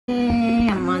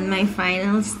my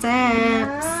final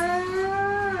steps.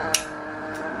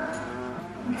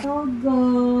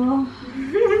 Togo.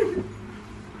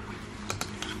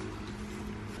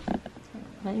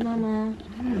 Hi, Mama.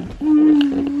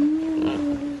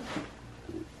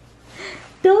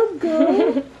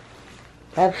 Togo.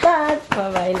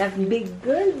 Bye-bye. Love you. Big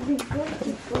girl, big girl,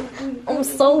 big girl, big girl. I'm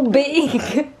so big.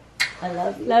 I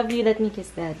love you. Love you. Let me kiss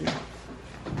Daddy.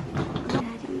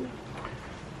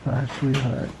 Ah,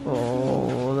 sweetheart.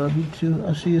 Oh, love you too.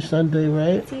 I'll see you Sunday,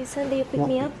 right? See you Sunday. You pick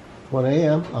me up? 1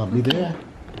 a.m. I'll be there.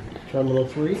 Terminal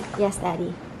 3. Yes,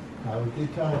 Daddy. Have a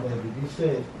good time, baby. Be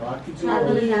safe. Talk to you Love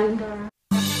soon. you.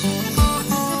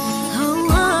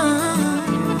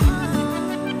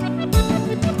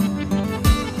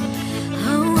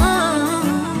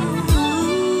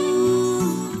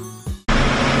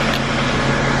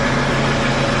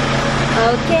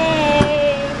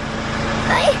 Okay.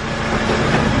 Bye.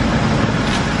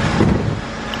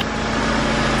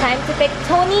 Time to pick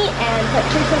Tonee and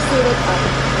Patricia suited up.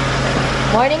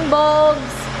 Morning,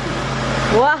 Bogs.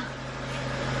 Wow.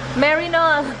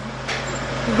 Marinol.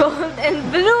 Gold and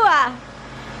blue.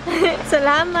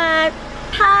 Salamat.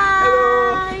 Hi.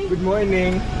 Hello. Good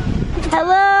morning.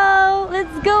 Hello.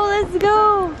 Let's go. Let's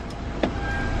go.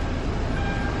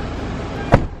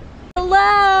 Hello.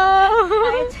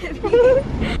 Hi, Tippy.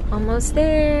 Almost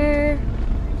there.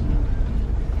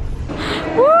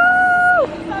 Woo!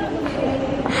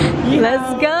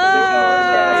 Let's go.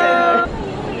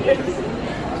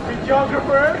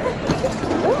 Videographer.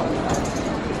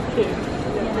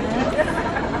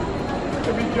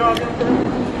 Videographer.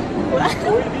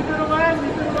 Uy, dito naman,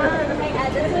 dito naman.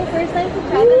 This is my first time to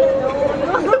travel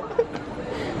alone.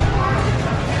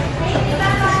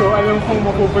 So, alam kong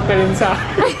mapupunta rin sa...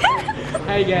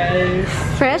 Hi guys!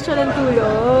 Fresh, walang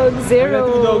tulog. Zero.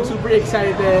 Walang tulog, super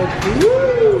excited.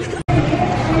 Woo!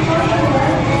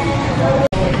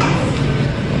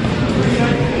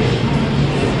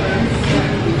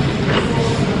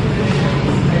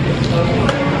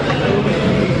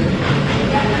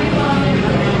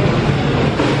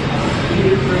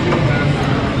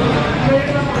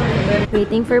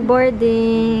 Waiting for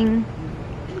boarding.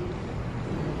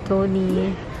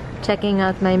 Tonee. Checking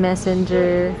out my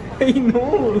messenger. I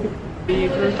know!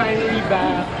 We're finally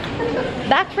back.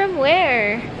 Back from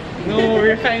where? No,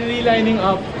 we're finally lining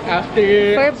up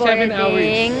after For 7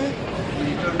 boarding.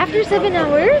 hours. After 7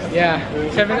 hours? Yeah,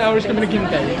 7 hours kami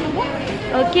naghintay.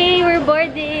 Okay, we're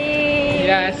boarding.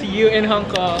 Yeah, see you in Hong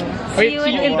Kong. Wait,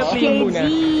 see you in the plane muna.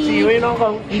 See you in Hong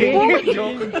Kong. See you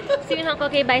in Hong Kong.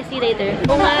 Okay, bye. See you later.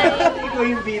 Ikaw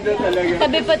yung bida talaga.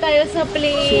 Tabi pa tayo sa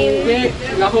plane. Wait,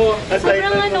 ako.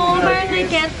 Sobrang parang I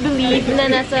can't believe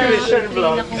na nasa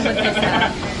plane akong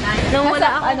mag-isa. Nang wala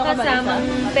akong kasamang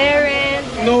parent.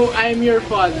 No, I'm your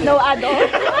father. No adult.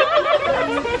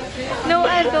 No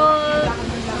adult.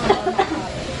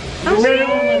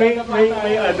 May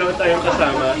adult tayong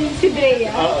kasama. Si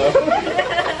Drea. Oo.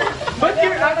 But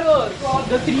you're adults.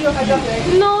 The three of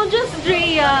you. No, just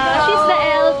Drea. She's the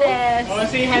eldest. Oh,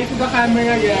 say hi to the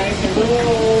camera, guys.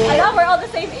 I know, we're all the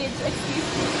same age.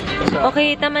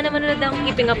 Okay, tama naman na akong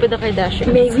keeping up with the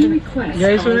Kardashians. May we request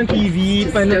Guys, walang TV.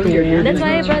 Paano to? That's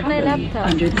why I brought my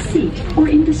laptop. under the seat or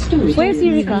in the storage. Where's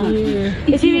Urika?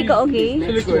 Is Urika okay?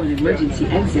 Next to an emergency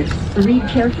exit. Read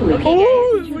carefully.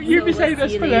 Oh, you're beside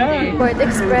us pala. Port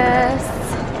Express.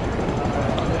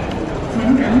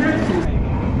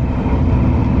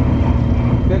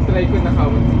 That's like kung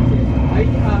nakawag ticket. Ay,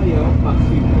 ayaw.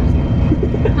 Patsu and Christian.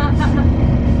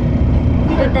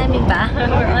 Good timing ba?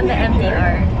 We're on the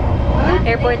MTR.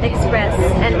 Airport Express.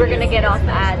 And we're gonna get off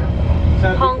at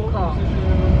Hong Kong.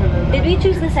 Did we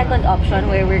choose the second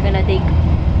option where we're gonna take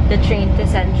the train to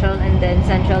Central and then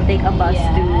Central take a bus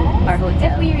to our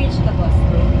hotel? If we reach the bus.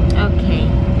 Okay.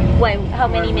 Why? How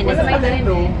many minutes?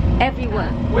 Everyone.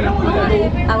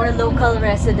 Our local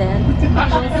resident.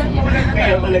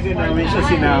 Kaya talaga namin siya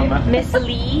sinama. Miss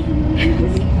Lee.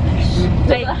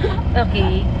 Wait.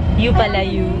 Okay. You pala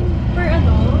you. For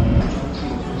ano?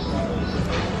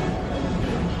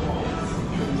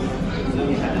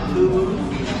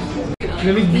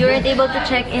 You weren't able to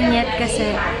check in yet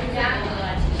kasi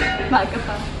Maaga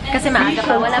pa. maaga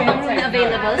pa. Wala pang room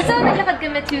available. So, naglakad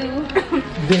kami to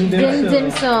Dim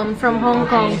Sum from Hong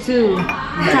Kong to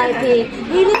Taipei.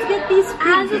 Hey, let's get these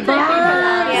buns.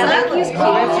 Yeah, thank you.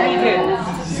 Let's read it.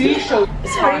 See, show.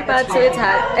 Sorry, Patsu, it's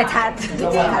hot. It's hot.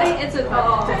 It's a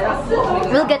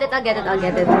We'll get it. I'll get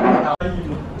it.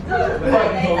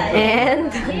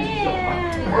 And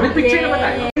May picture naman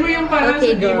tayo. Ano yung parang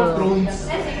Okay, sa Game of go. Thrones?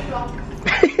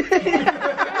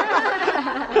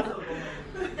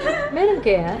 meron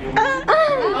kaya?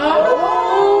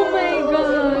 Oh my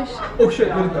gosh! shit.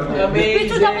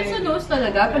 Picture dapat sa nose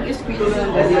talaga pag squeeze.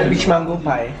 Beach mango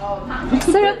pie.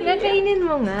 Sarap nga, kainin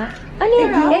mo nga. Ano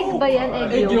yung egg ba yan?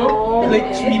 Egg yolk?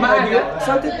 Like sweet egg yolk?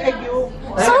 Salted egg yolk.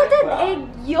 Salted egg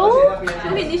yolk?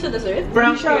 Hindi siya dessert?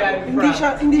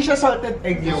 Hindi siya salted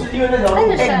egg yolk.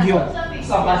 Ano siya? Egg yolk.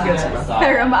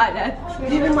 Pero maalat.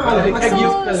 Hindi na maalat. Egg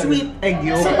yolk. Sweet egg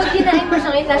yolk. So pag kinain mo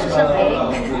siya ngayon, nasa siyang egg?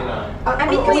 I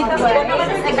mean, wait ba?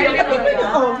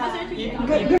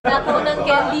 Nakaw ng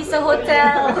candy sa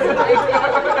hotel.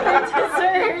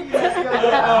 Dessert.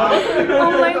 Oh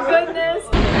my goodness.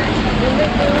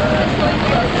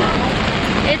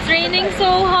 It's raining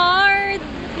so hard.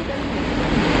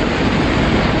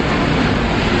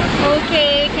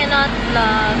 Okay, cannot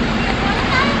vlog.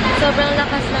 Sobrang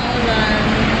lakas ng ulan.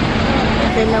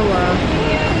 Dalawa.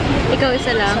 Ikaw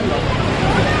isa lang.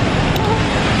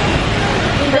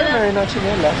 Pero na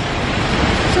chinelas.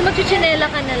 So magchichinela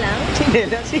ka na lang?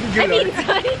 Chinelas? Singular? I mean,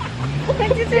 sorry.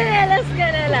 Magchichinelas ka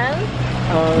na lang?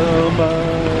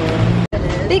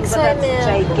 Big swimmer.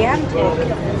 Gigantic.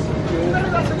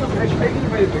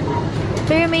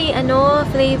 Pero may ano,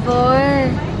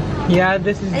 flavor. Yeah,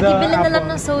 this is Ay, di bilhin na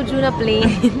lang ng soju na plain.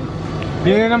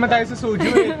 Bili na naman tayo sa soju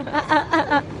eh.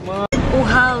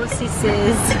 Uhaw, si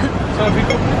sis. Sabi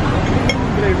ko,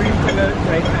 driver yung pala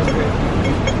right hand.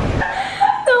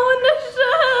 Tawa na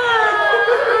siya!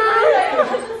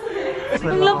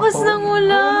 Ang lakas ng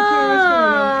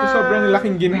ulan! Sobrang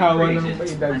laking ginhawa ng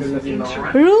paidadala din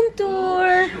ako. Room tour!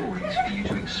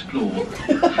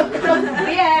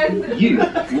 The end!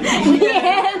 The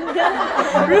end!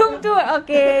 Room tour,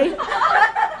 okay.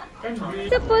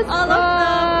 Tapos, All of the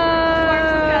forms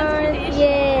of transportation.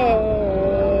 Yay!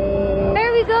 Where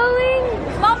are we going?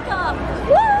 Mongkok!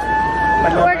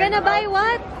 Woo! We're gonna buy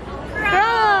what?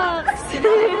 Crocs!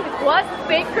 What?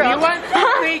 Fake crocs? You want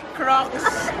fake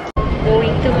Crocs?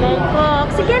 Going to Mongkok.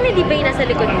 Si Kennedy ba yung nasa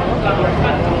likod mo?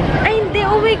 Ay, hindi.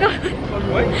 Oh my God.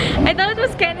 What? I thought it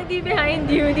was Kennedy behind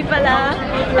you. Hindi pala.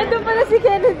 Ando pala si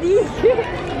Kennedy.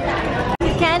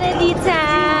 Kennedy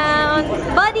Town.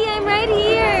 Buddy, I'm right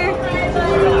here.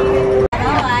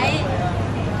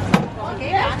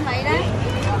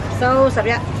 So,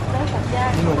 sabi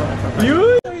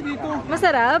Yun! Dito.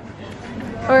 Masarap?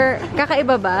 Or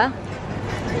kakaiba ba?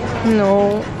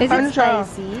 No. Is it Ano siya?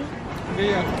 spicy?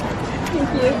 Gaya.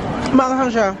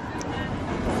 Maanghang siya.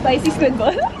 Spicy squid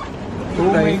ball? Oh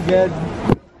my God.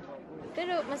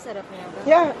 Pero masarap nga ba?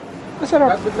 Yeah,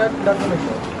 masarap. That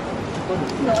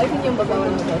No, I think yung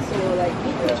babawal mo to. So, like,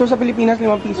 So sa Pilipinas,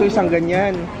 5 piso isang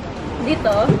ganyan.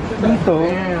 dito, Dito,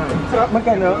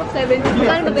 magkano? 7.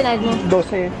 Magkano ba binayad mo?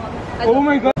 12. Oh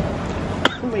my God.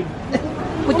 Oh my God.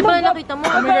 Buti pala nakita mo.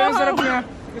 Oh my God, ang sarap niya.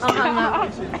 nga.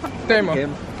 Try mo.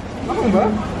 Ako ba?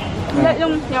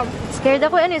 Yung Scared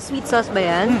ako. Ano yung sweet sauce ba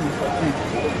yan?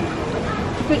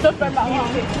 pito pa ba ako?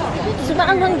 So,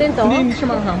 maanghang din to? Hindi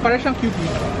siya manghang. Para siyang cute.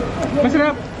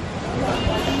 Masarap.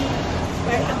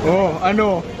 Oh,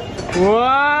 ano?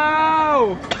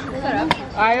 Wow! Sarap.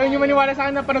 Ayaw niyo maniwala sa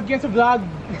akin na panood yan sa vlog.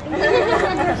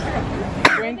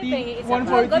 20,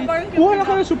 140. Wala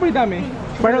ka na super dami.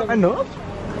 Parang ano?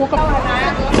 Give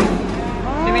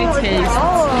me a taste.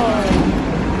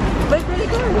 But really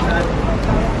good.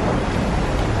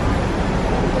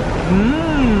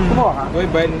 Kumuha ka? Boy,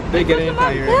 they getting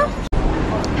tired.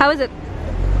 How is it?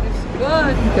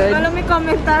 Good. Good. Alam may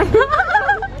comment tayo.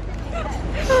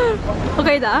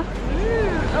 Okay da?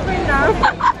 Okay na.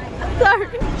 Sorry.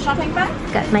 Shopping pa?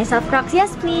 Got myself Crocs.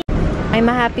 Yes, please. I'm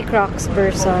a happy Crocs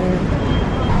person.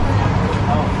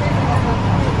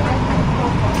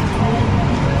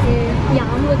 Yeah,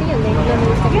 I'm looking at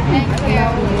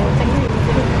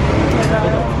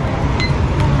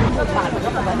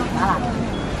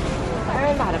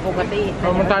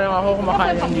Pumunta lang ako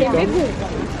kumakain lang dito.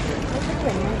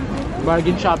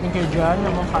 Bargain shopping kayo dyan.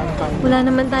 Kumakain. Wala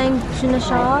naman tayong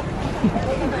shop.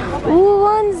 Ooh,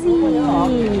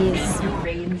 onesies!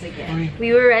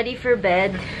 We were ready for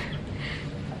bed.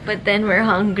 But then we're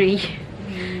hungry.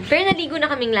 Pero naligo na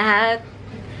kaming lahat.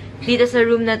 Dito sa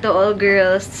room na to, all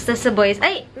girls. Tapos sa boys,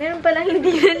 ay, meron pala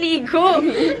hindi naligo.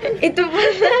 Ito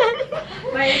pala.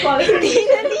 Hindi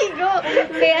naligo.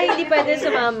 Kaya hindi pwede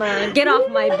sumama. Get off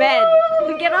my bed.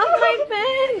 Get off my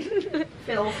bed.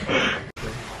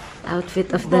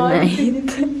 Outfit of the night.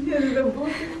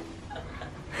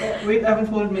 Wait, I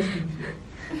haven't folded my sleeves.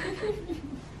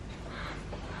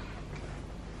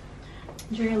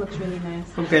 Drea looks really nice.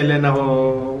 Kung kailan ako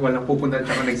walang pupunta at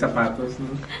saka nagsapatos.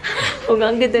 No? O nga,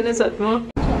 ang ganda ng suot mo.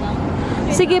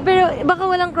 Sige, pero baka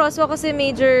walang crosswalk kasi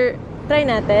major. Try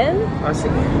natin? Ah,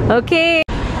 sige. Okay.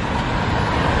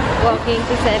 Walking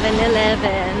to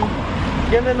 7-Eleven.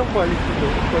 Ganda nung quality to.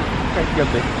 Kahit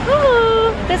gabi.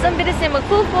 Oo! Tapos ang bilis niya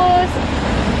mag-focus.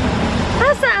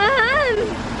 Saan?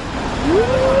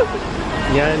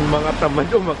 Yan, mga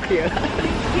tamad umakyat.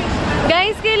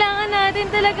 Guys, kailangan natin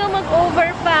talaga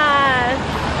mag-overpass.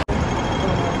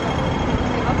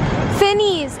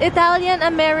 Finnies, Italian,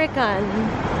 American.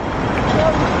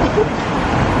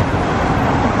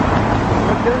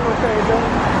 Magdano kayo doon.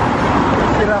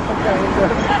 Sirapan kayo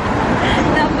doon.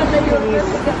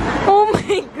 Oh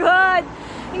my God!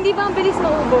 Hindi ba ang bilis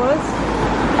maubos?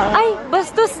 Ay,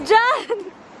 bastos dyan!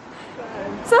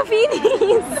 Sa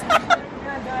Finnies!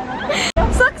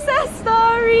 Success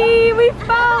story! We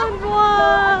found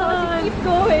one! Keep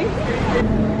going.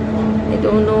 I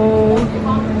don't know.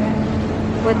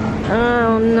 What?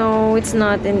 Oh no, it's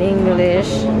not in English.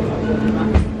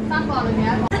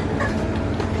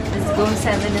 Let's go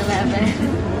 7-Eleven.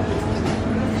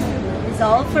 It's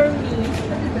all for me.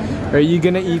 Are you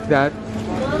gonna eat that?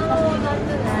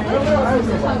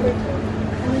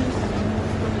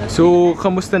 So,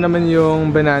 kamusta naman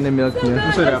yung banana milk niyo?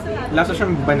 Masarap. Lasa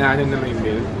siyang banana na may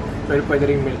milk. Pero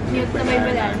pwede rin milk na may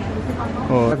banana.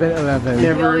 Oh, 7-Eleven.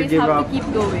 Never give up. To keep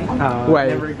going. Why?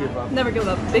 Never give up. Never give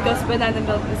up because banana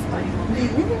milk is fine.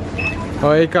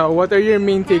 Oh, ikaw, what are your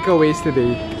main takeaways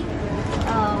today?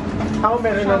 Ako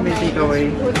meron lang may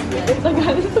takeaway.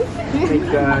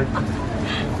 Like,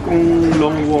 kung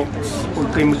long walks, huwag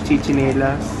kayo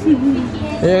magchichinelas.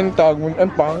 Ayan, tawag mo.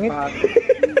 Ang pangit.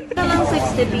 Lang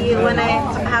 60 when I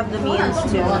have the meals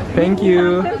too. Thank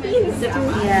you.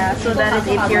 Yeah, so that is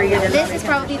inferior than This is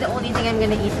probably the only thing I'm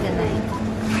gonna eat tonight.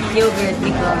 Yogurt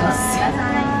because...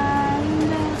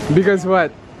 Because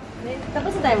what?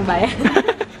 Tapos na tayong bayan.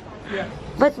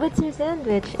 But what's your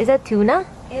sandwich? Is that tuna?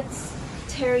 It's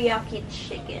teriyaki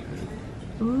chicken.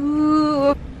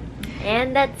 Ooh.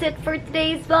 And that's it for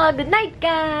today's vlog. Good night,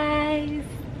 guys!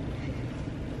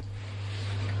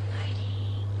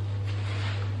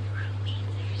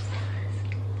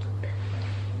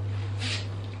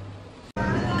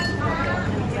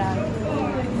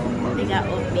 They got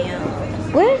oatmeal.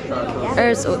 Where?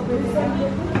 There's oat.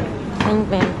 Bang,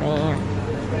 bang, bang.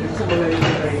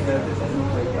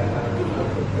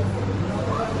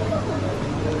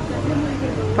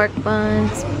 Pork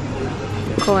buns,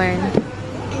 corn.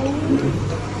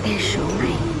 They're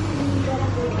showing.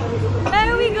 Where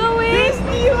are we going?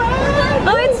 Disneyland!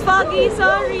 Oh, it's foggy,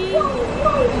 sorry.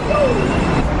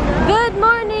 Good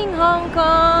morning, Hong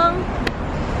Kong.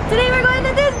 Today we're going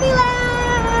to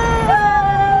Disneyland!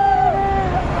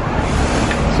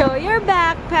 Show your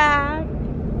backpack.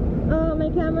 Oh, my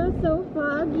camera's so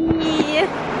foggy.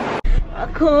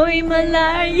 Ako'y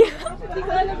malaya.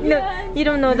 No, you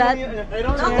don't know that?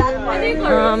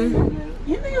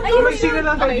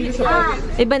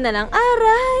 Iba na lang.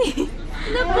 Aray!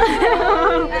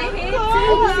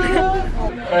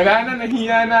 Wala na,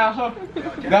 nahiya na ako.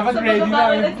 Dapat ready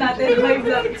na.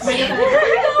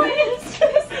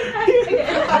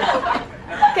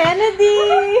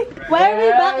 Kennedy! Why are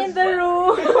we back in the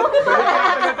room?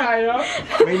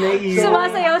 May naiiwan.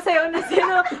 Sumasayaw-sayaw na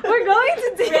sino. We're going to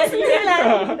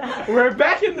Disneyland! We're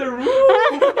back in the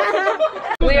room!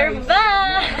 We're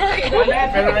back!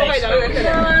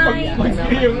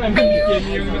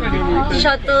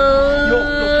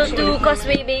 Shuttle to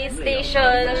Causeway Bay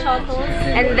Station.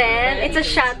 And then, it's a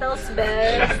shuttle's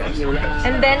bus.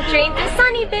 And then, train to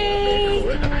Sunny Bay.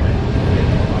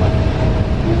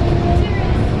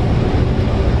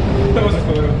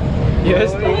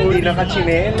 Yes, hindi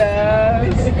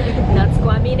nakachinelas. That's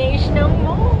combination ng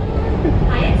mo.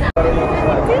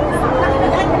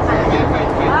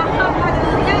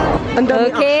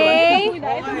 Okay,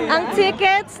 ang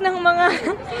tickets ng mga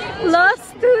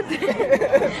lost students.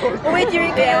 Wait,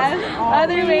 Urika.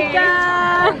 Other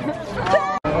Urika.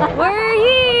 We're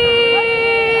here!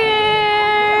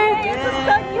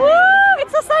 Woo!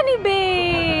 It's a Sunny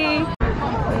Bay!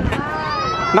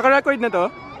 Naka-record na to?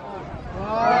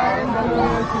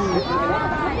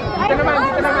 Dito naman,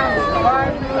 dito naman.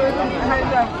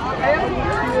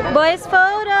 Boys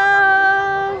photo!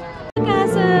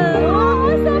 Castle!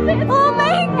 Oh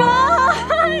my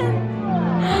God!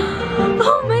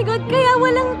 Oh my God, kaya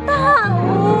walang tao!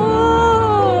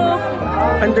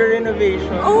 Under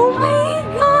renovation. Oh my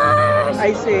gosh!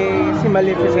 I say, si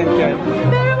Maleficent yan.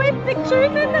 Pero may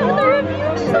picture na na-review.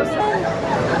 So sad.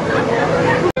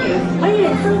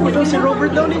 Ito si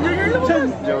Robert Downey Jr.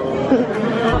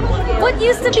 What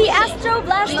used to be Astro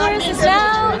Blasters is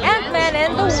now Ant-Man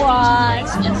and the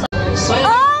Wasp.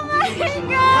 Oh my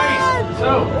God!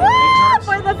 Woo!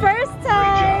 For the first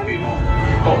time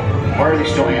Oh, why are they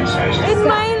still hand sanitizer? in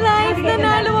my life,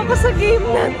 nanalo ako sa game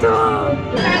na to.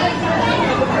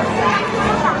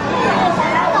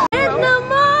 Edna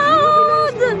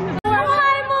mode!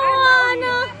 Hi,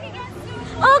 Moana!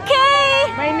 Okay!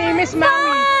 My name is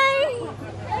Maui.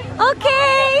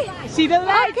 Okay! See the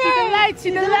light, Okay. see the light,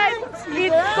 see the light. It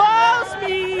calls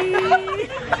me.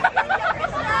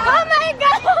 Oh my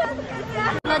God!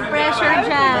 Blood pressure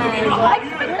dyan.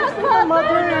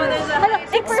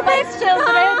 Supervised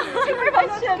children.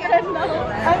 Supervised children na.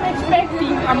 I'm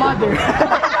expecting a mother.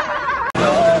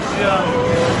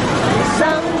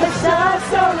 Isang basa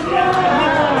sa mga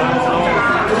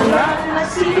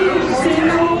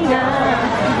masisinungan.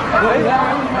 Are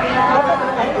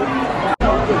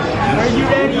you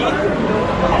ready?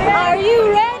 Are you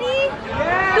ready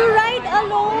to ride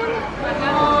alone?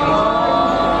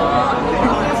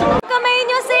 Kamay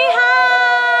nyo, say hi!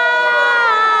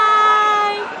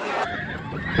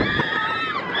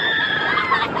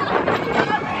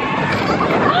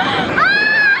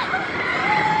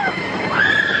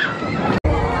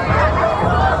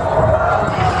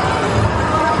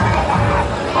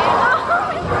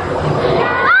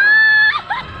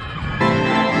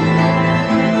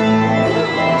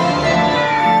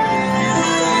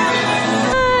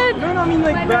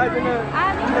 Bad in a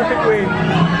perfect way.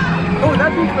 Oh,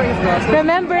 that difference lost.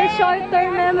 Remember,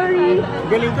 short-term memory.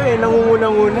 Galing to eh,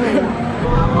 nangunguna-nguna eh.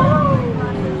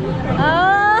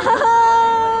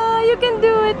 Ah, you can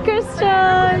do it,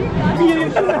 Christian. Hey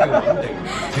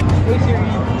Siri.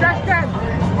 Trash can.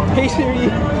 Hey Siri.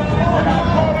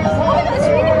 Oh, it's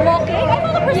really walking?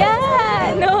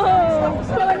 Yeah, no.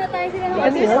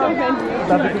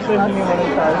 Sabi ko sa'yo, hindi mo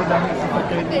lang tayo dahil sa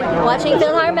pagkain. Watching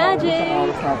Philhar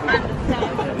Magic.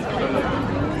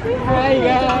 Hi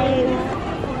guys.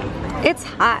 It's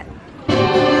hot.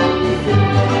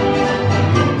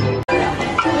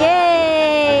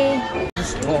 Yay!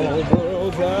 Small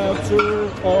world after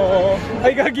all.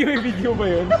 Ay, gagi, may video ba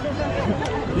yun?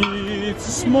 It's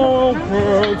a small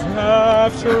world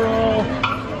after all.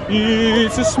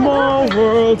 It's a small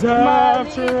world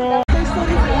after all.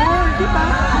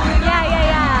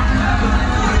 Yeah.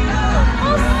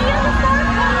 Oh, see you in the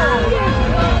foreground!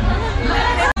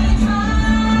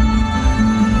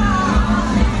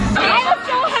 I'm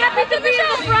so happy to be in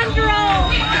the front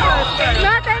row!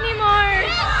 Not anymore!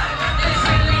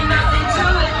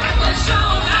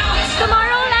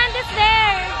 Tomorrowland is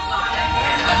there!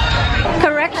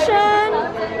 Correction!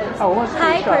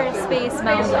 Hyperspace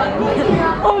Mountain.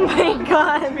 Oh my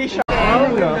God!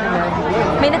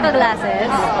 May naka-glasses?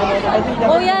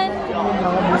 Oh, yan!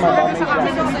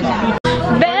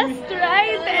 Best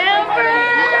ride ever!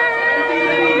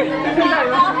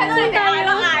 Saan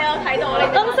tayo?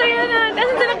 Ang saya na!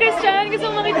 Asan sila, Christian? Gusto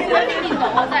mo makikita?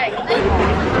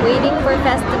 Waiting for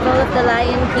Festival of the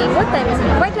Lion King. What time is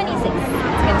it? 4:26.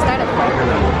 It's gonna start at 4.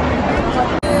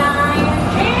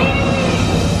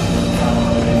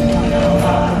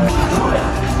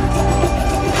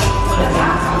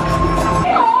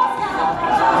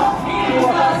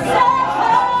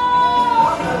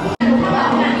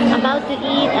 About to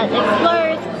eat at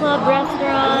Explorers Club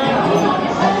restaurant.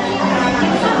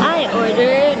 I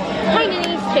ordered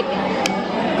Hainanese chicken.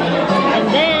 And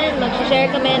then,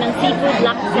 mag-share kami ng seafood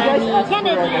laksa ni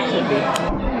Kennedy.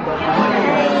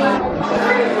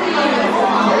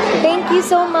 Thank you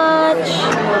so much.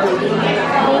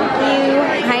 Thank you.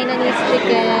 Hainanese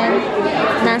chicken.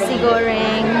 Nasi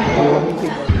goreng.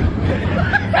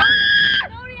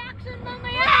 No reaction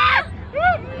mamaya!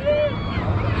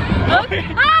 Okay.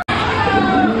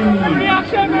 No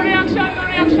reaction, no reaction, no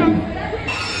reaction.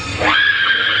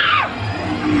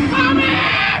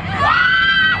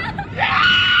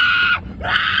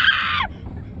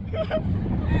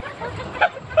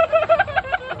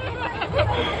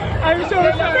 I'm so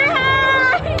sorry.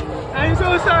 I'm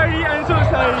so sorry. I'm so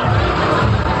sorry.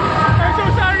 I'm so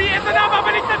sorry. Ito na,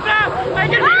 babaliktad na. I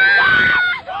can hear it.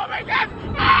 Oh my God.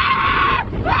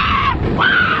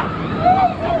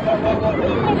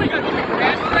 Oh my God.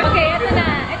 Okay, ito na.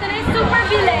 Ito na yung super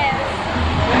bilis.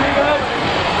 Oh my God.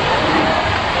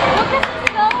 Huwag ka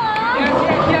sisigaw, ha?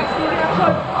 Yes.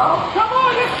 Come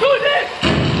on, let's do this.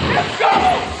 Let's go.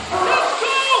 Let's go.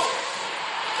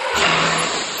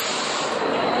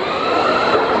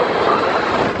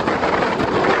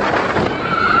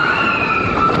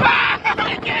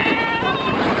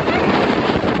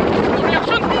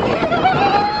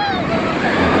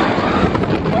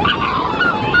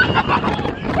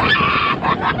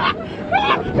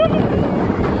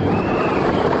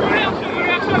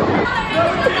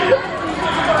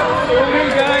 Oh my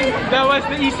God, that was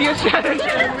the easiest challenge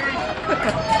ever.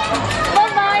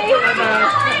 Bye-bye!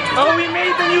 Oh, we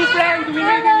made a new friend! We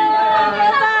made a new friend!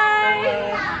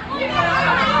 Bye-bye!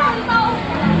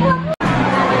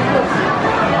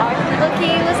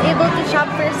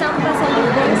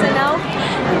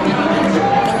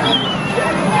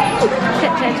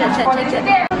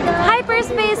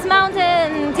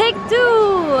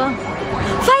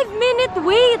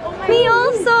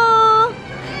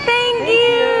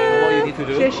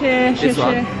 This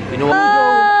one? You know what?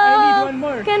 I need one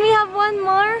more. Can we have one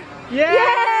more? Yeah!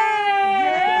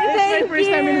 Yay! This is my first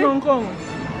time in Hong Kong.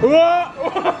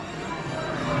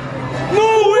 No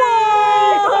way!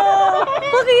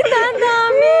 Pakita, ang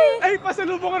dami! Ay,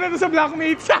 pasalubong ko na doon sa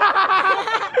Blackmates.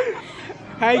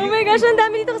 Hi. Oh my gosh, ang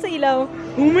dami dito sa ilaw.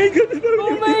 Oh my God!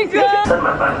 Oh my God!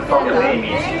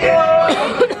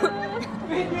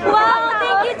 Wow!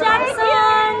 Thank you,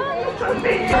 Jackson!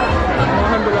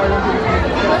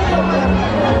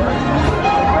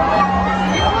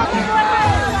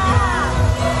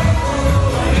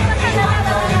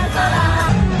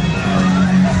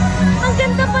 Ang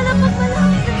ganda pala pag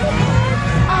malaki.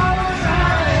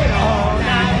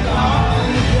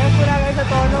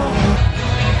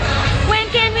 When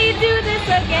can we do this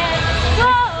again?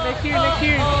 Whoa, Next year, next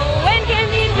year. when can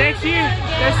we do Next year, this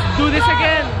again? let's do this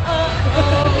again.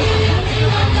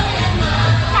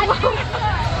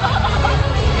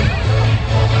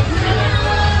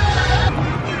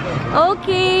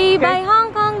 Okay, bye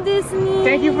Hong Kong Disney.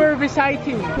 Thank you for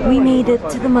reciting. We made it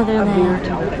to the motherland.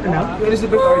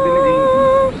 Elizabeth Arden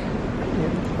again.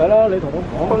 Wala ulit ako.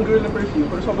 Pang girl na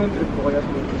perfume, pero sobrang trip ko kaya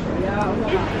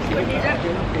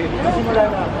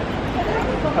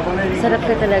Sarap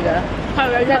ka talaga.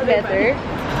 Is that better?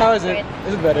 How is it?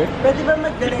 Is it better? Pwede ba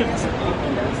magdala sa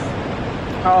Pilipinas?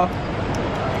 Oo.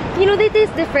 You know, they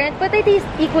taste different, but they taste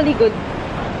equally good.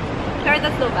 Sorry,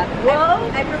 that's low fat. Wow!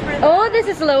 I prefer that. Oh, this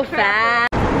is low fat.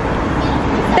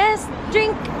 Best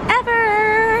drink ever!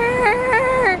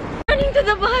 Running to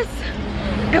the bus.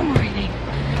 Good morning.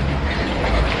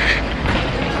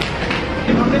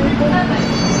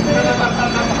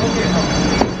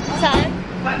 Saan?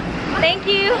 Thank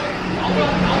you.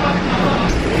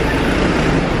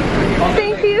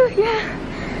 Thank you. Yeah.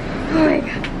 Oh my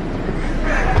God.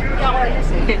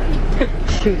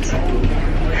 Shoot.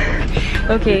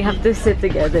 Okay, have to sit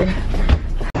together.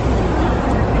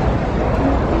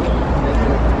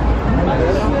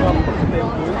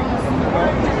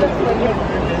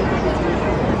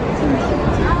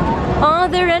 Oh,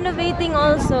 they're renovating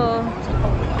also.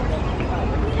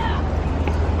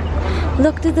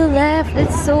 Look to the left,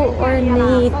 it's so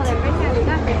ornate.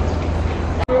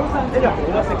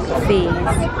 Face.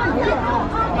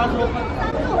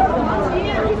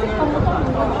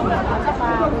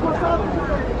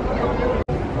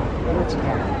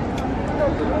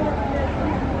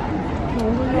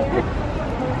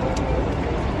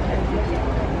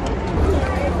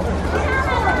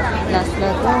 Last na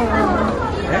to.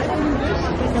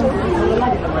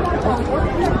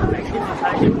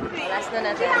 Last na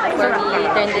natin before we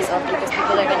turn this off because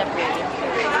people are gonna pray.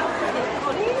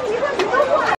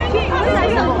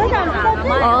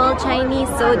 All Chinese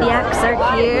zodiacs are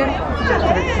here.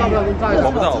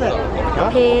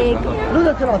 Pig,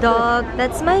 dog,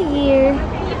 that's my year.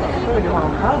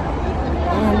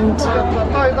 And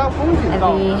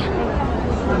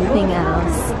everything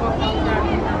else.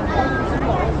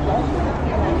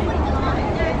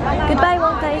 Goodbye,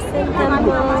 Wong Tyson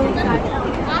Temple.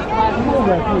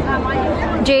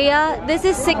 Drea, this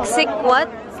is Sik what?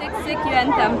 Sik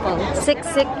Yuan Temple. Sik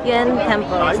Yuan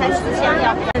Temple.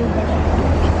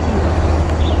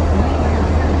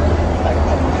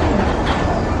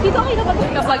 Dito kita ba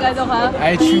kapag ano ka?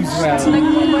 I choose well.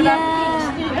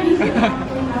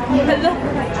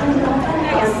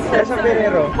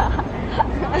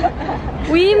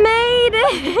 We made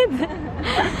it!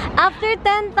 After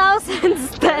 10,000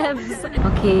 steps.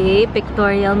 Okay,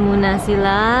 pictorial muna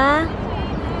sila.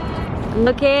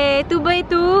 Okay,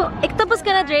 2x2. Tapos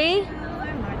ka na, Dre?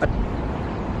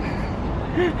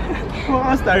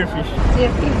 Mga starfish.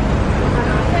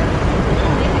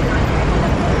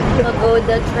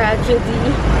 Pagoda tragedy.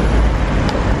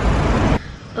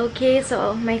 Okay,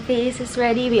 so my face is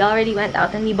ready. We already went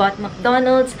out and we bought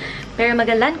McDonald's. Pero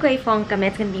Lan Kwai Fong kami.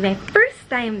 It's gonna be my first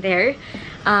time there.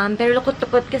 Pero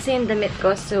lukot-lukot kasi yung damit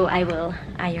ko, so I will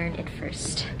iron it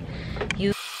first.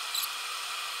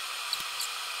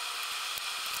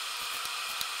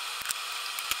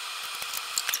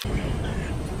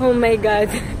 Oh my God.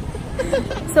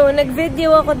 So,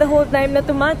 nag-video ako the whole time na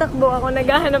tumatakbo ako,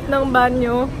 naghahanap ng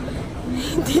banyo.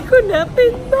 Hindi ko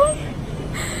napindot.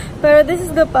 Pero this is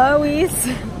the pawis.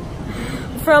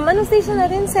 From, anong station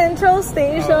natin? Central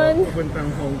Station. Pupuntang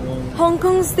Hong Kong. Hong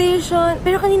Kong Station.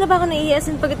 Pero kanina pa ako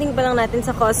naiiyasin pagdating pa lang natin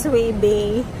sa Causeway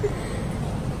Bay.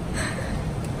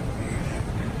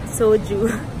 Soju.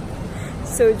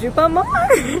 Soju pa more.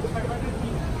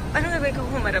 Ano gagawin ko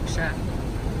kung humarap siya?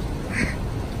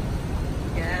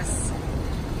 Yes.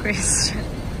 Christian.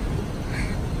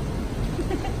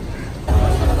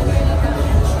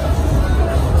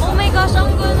 Oh my gosh,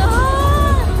 ang gulo!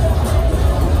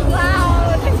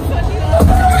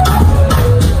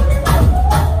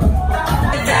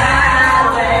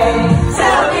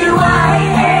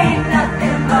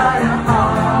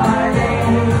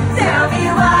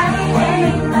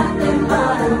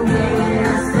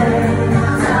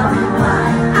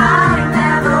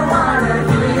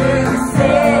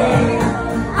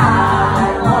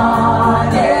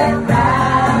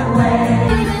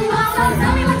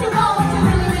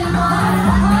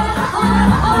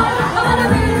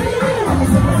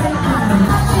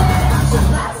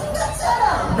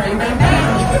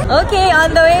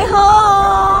 on the way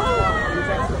home!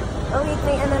 Oh wait,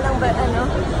 may ano lang ba, ano?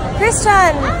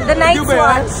 Christian, the night's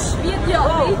watch. Video.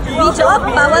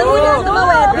 Bawal mo na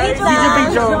tumawid. Wait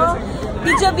lang.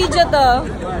 Video to.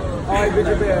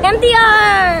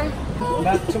 MTR!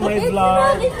 Back to my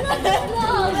vlog. It's not a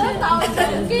vlog.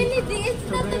 It's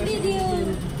not a video.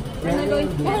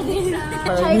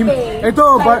 Ito,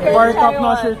 bar top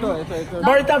notcher to.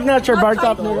 Bar top notcher, bar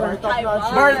top notcher.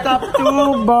 Bar top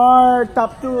 2, bar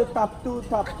top 2, top 2,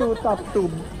 top 2, top 2,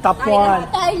 top 1,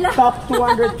 top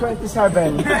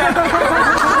 227.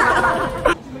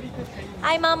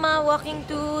 Hi Mama, walking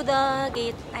to the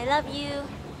gate. I love you.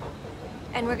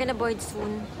 And we're gonna board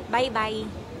soon. Bye-bye.